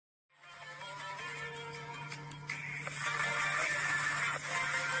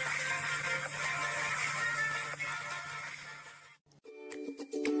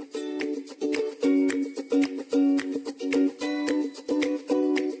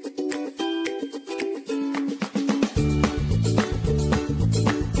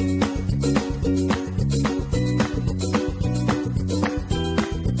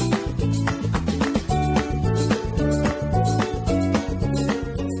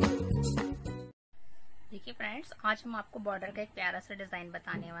Friends, आज हम आपको बॉर्डर का एक प्यारा सा डिजाइन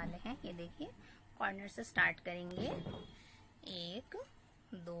बताने वाले हैं। ये देखिए, कॉर्नर से स्टार्ट करेंगे, एक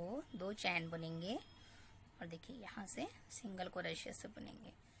दो चैन बुनेंगे और देखिए यहाँ से सिंगल क्रोशे से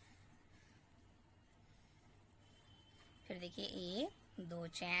बुनेंगे। फिर देखिए एक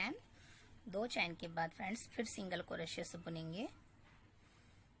दो चैन के बाद फ्रेंड्स फिर सिंगल क्रोशे से बुनेंगे।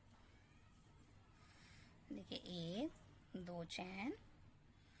 देखिए एक दो चैन,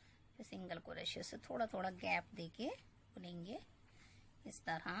 फिर सिंगल क्रोशे से थोड़ा थोड़ा गैप देके बुनेंगे। इस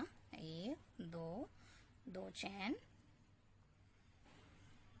तरह एक दो चैन,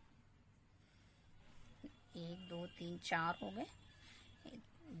 एक दो तीन चार हो गए,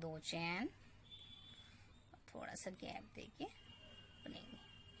 दो चैन, थोड़ा सा गैप देके बुनेंगे।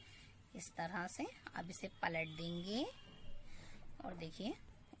 इस तरह से अब इसे पलट देंगे और देखिए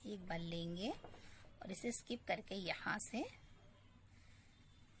एक बार लेंगे और इसे स्किप करके यहाँ से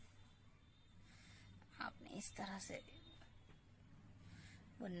आपने इस तरह से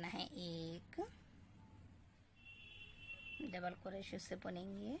बुनना है। एक डबल क्रोशे से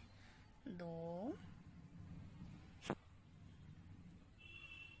बुनेंगे, दो,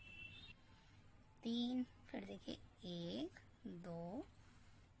 तीन, फिर देखिए एक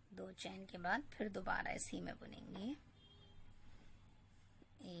दो चैन के बाद फिर दोबारा इसी में बुनेंगे।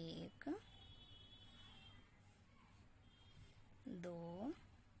 एक दो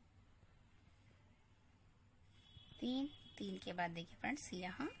तीन के बाद देखिए फ्रेंड्स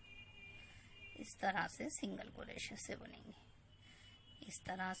यहाँ इस तरह से सिंगल क्रोशे से बुनेंगे। इस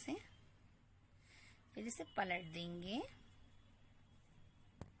तरह से फिर इसे पलट देंगे।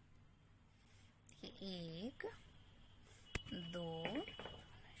 एक दो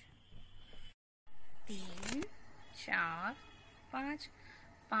तीन चार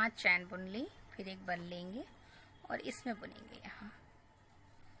पांच चैन बुन ली, फिर एक बार लेंगे और इसमें बुनेंगे। यहाँ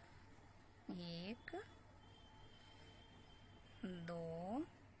एक दो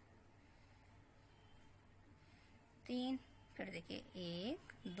तीन, फिर देखिए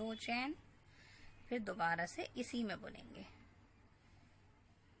एक दो चैन, फिर दोबारा से इसी में बुनेंगे।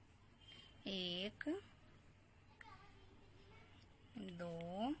 एक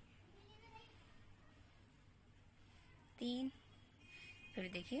दो तीन,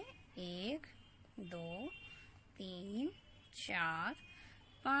 फिर देखिए एक दो तीन चार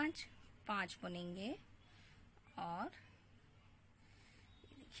पांच बुनेंगे और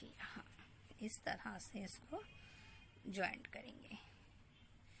देखिए यहाँ इस तरह से इसको ज्वाइंट करेंगे।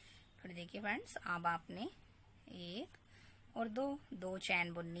 फिर देखिए फ्रेंड्स, अब आपने एक और दो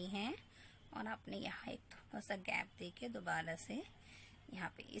चैन बुननी है और आपने यहाँ एक थोड़ा सा गैप देके दोबारा से यहाँ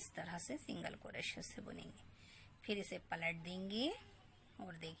पे इस तरह से सिंगल क्रोशे से बुनेंगे। फिर इसे पलट देंगे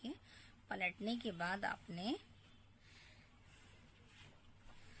और देखिए पलटने के बाद आपने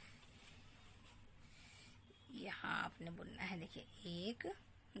यहाँ आपने बुनना है। देखिए एक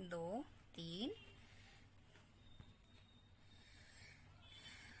दो तीन,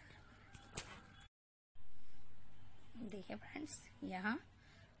 देखिए फ्रेंड्स यहाँ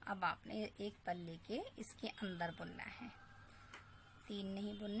अब आपने एक पल्ले के इसके अंदर बुनना है। तीन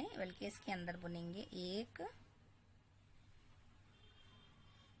नहीं बुनने बल्कि इसके अंदर बुनेंगे। एक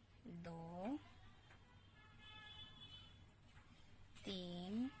दो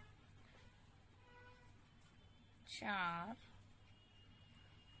तीन चार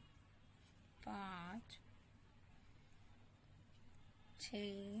पाँच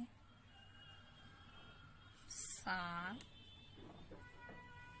छः सात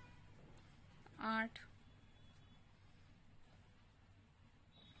आठ,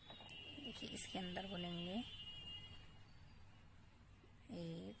 देखिए इसके अंदर बुनेंगे।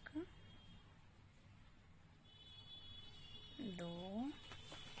 एक दो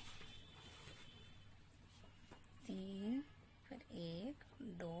तीन, फिर एक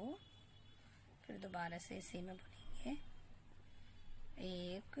दो, फिर दोबारा से इसी में बुनेंगे।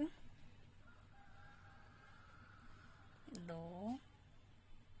 एक दो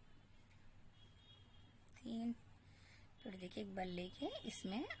तीन, फिर देखिए एक बार लेके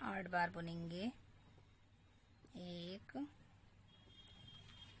इसमें 8 बार बुनेंगे। एक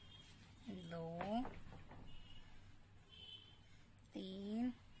दो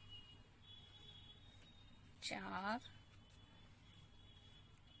तीन चार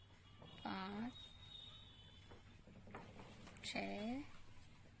पाँच छः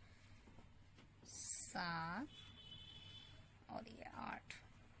सात और ये 8,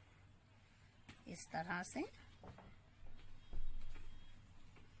 इस तरह से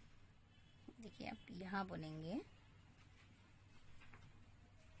देखिए आप यहाँ बुनेंगे।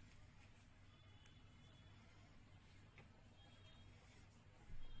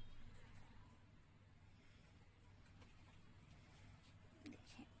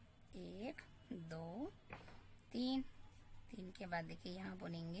 2 3। 3 के बाद देखिए यहाँ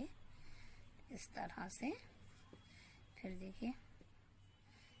बुनेंगे इस तरह से। फिर देखिए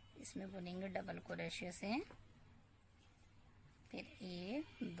इसमें बुनेंगे डबल क्रोशे से। फिर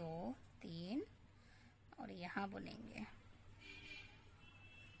 1 2 3 और यहाँ बुनेंगे।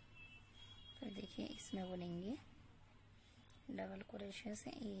 फिर देखिए इसमें बुनेंगे डबल क्रोशे से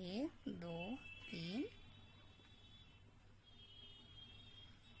 1 2 3।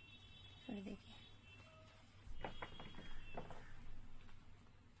 फिर देखिए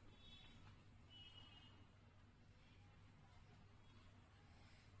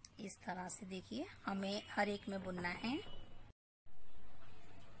इस तरह से देखिए हमें हर एक में बुनना है।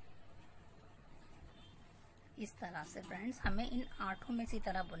 इस तरह से फ्रेंड्स हमें इन 8 में इसी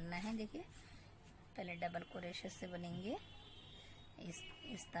तरह बुनना है। देखिए पहले डबल क्रोशे से बुनेंगे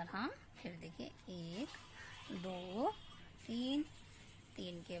इस तरह। फिर देखिए 1 2 3।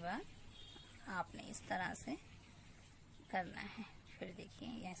 3 के बाद आपने इस तरह से करना है। फिर देखिए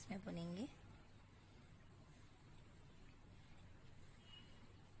यहाँ इसमें बुनेंगे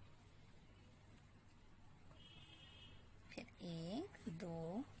फिर 1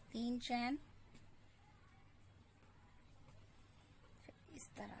 2 3 चैन। फिर इस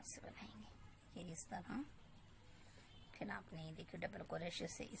तरह से बनाएंगे ये इस तरह। फिर आपने देखिए डबल क्रोशे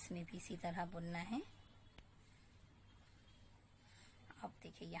से इसमें भी इसी तरह बुनना है। अब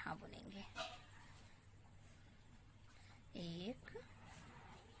देखिए यहाँ बुनेंगे 1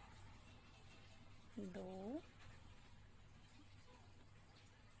 2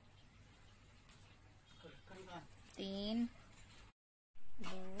 3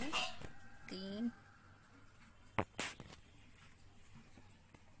 2 3।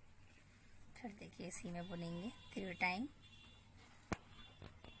 फिर देखिए इसी में बुनेंगे 3 टाइम।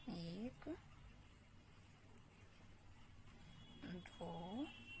 1 2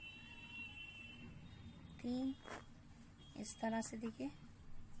 3 इस तरह से देखिए।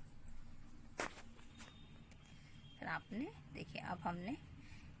 फिर आपने देखिए अब हमने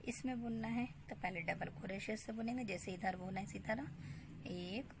इसमें बुनना है तो पहले डबल क्रोशे से बुनेंगे जैसे इधर बुना है इसी तरह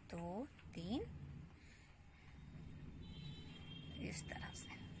 1 2 3 इस तरह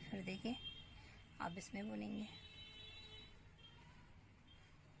से। फिर देखिए अब इसमें बुनेंगे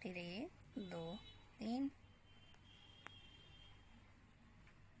फिर 1 2 3।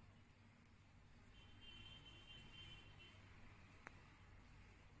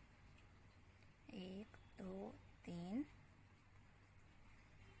 एक 2 3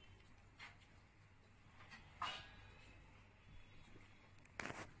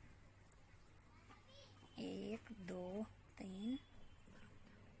 1 2 3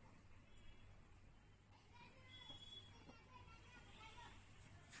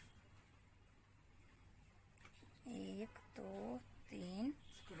 1 2 3।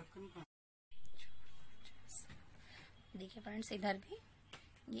 देखिए फ्रेंड्स इधर भी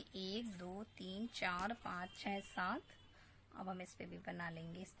ये 1 2 3 4 5 6 7। अब हम इस पे भी बना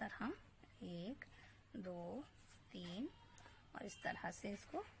लेंगे इस तरह 1 2 3 और इस तरह से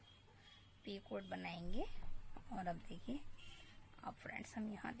इसको पी कोड बनाएंगे। और अब देखिए अब फ्रेंड्स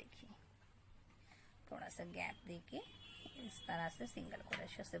हम यहाँ देखिए थोड़ा सा गैप देके इस तरह से सिंगल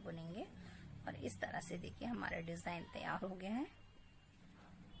क्रोशे से बुनेंगे और इस तरह से देखिए हमारा डिजाइन तैयार हो गया है।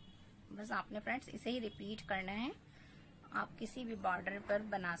 बस आपने फ्रेंड्स इसे ही रिपीट करना है। आप किसी भी बॉर्डर पर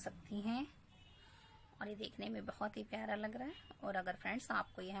बना सकती हैं और ये देखने में बहुत ही प्यारा लग रहा है। और अगर फ्रेंड्स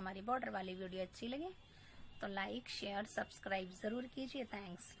आपको ये हमारी बॉर्डर वाली वीडियो अच्छी लगे तो लाइक शेयर सब्सक्राइब जरूर कीजिए।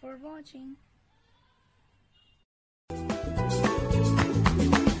 Thanks for watching.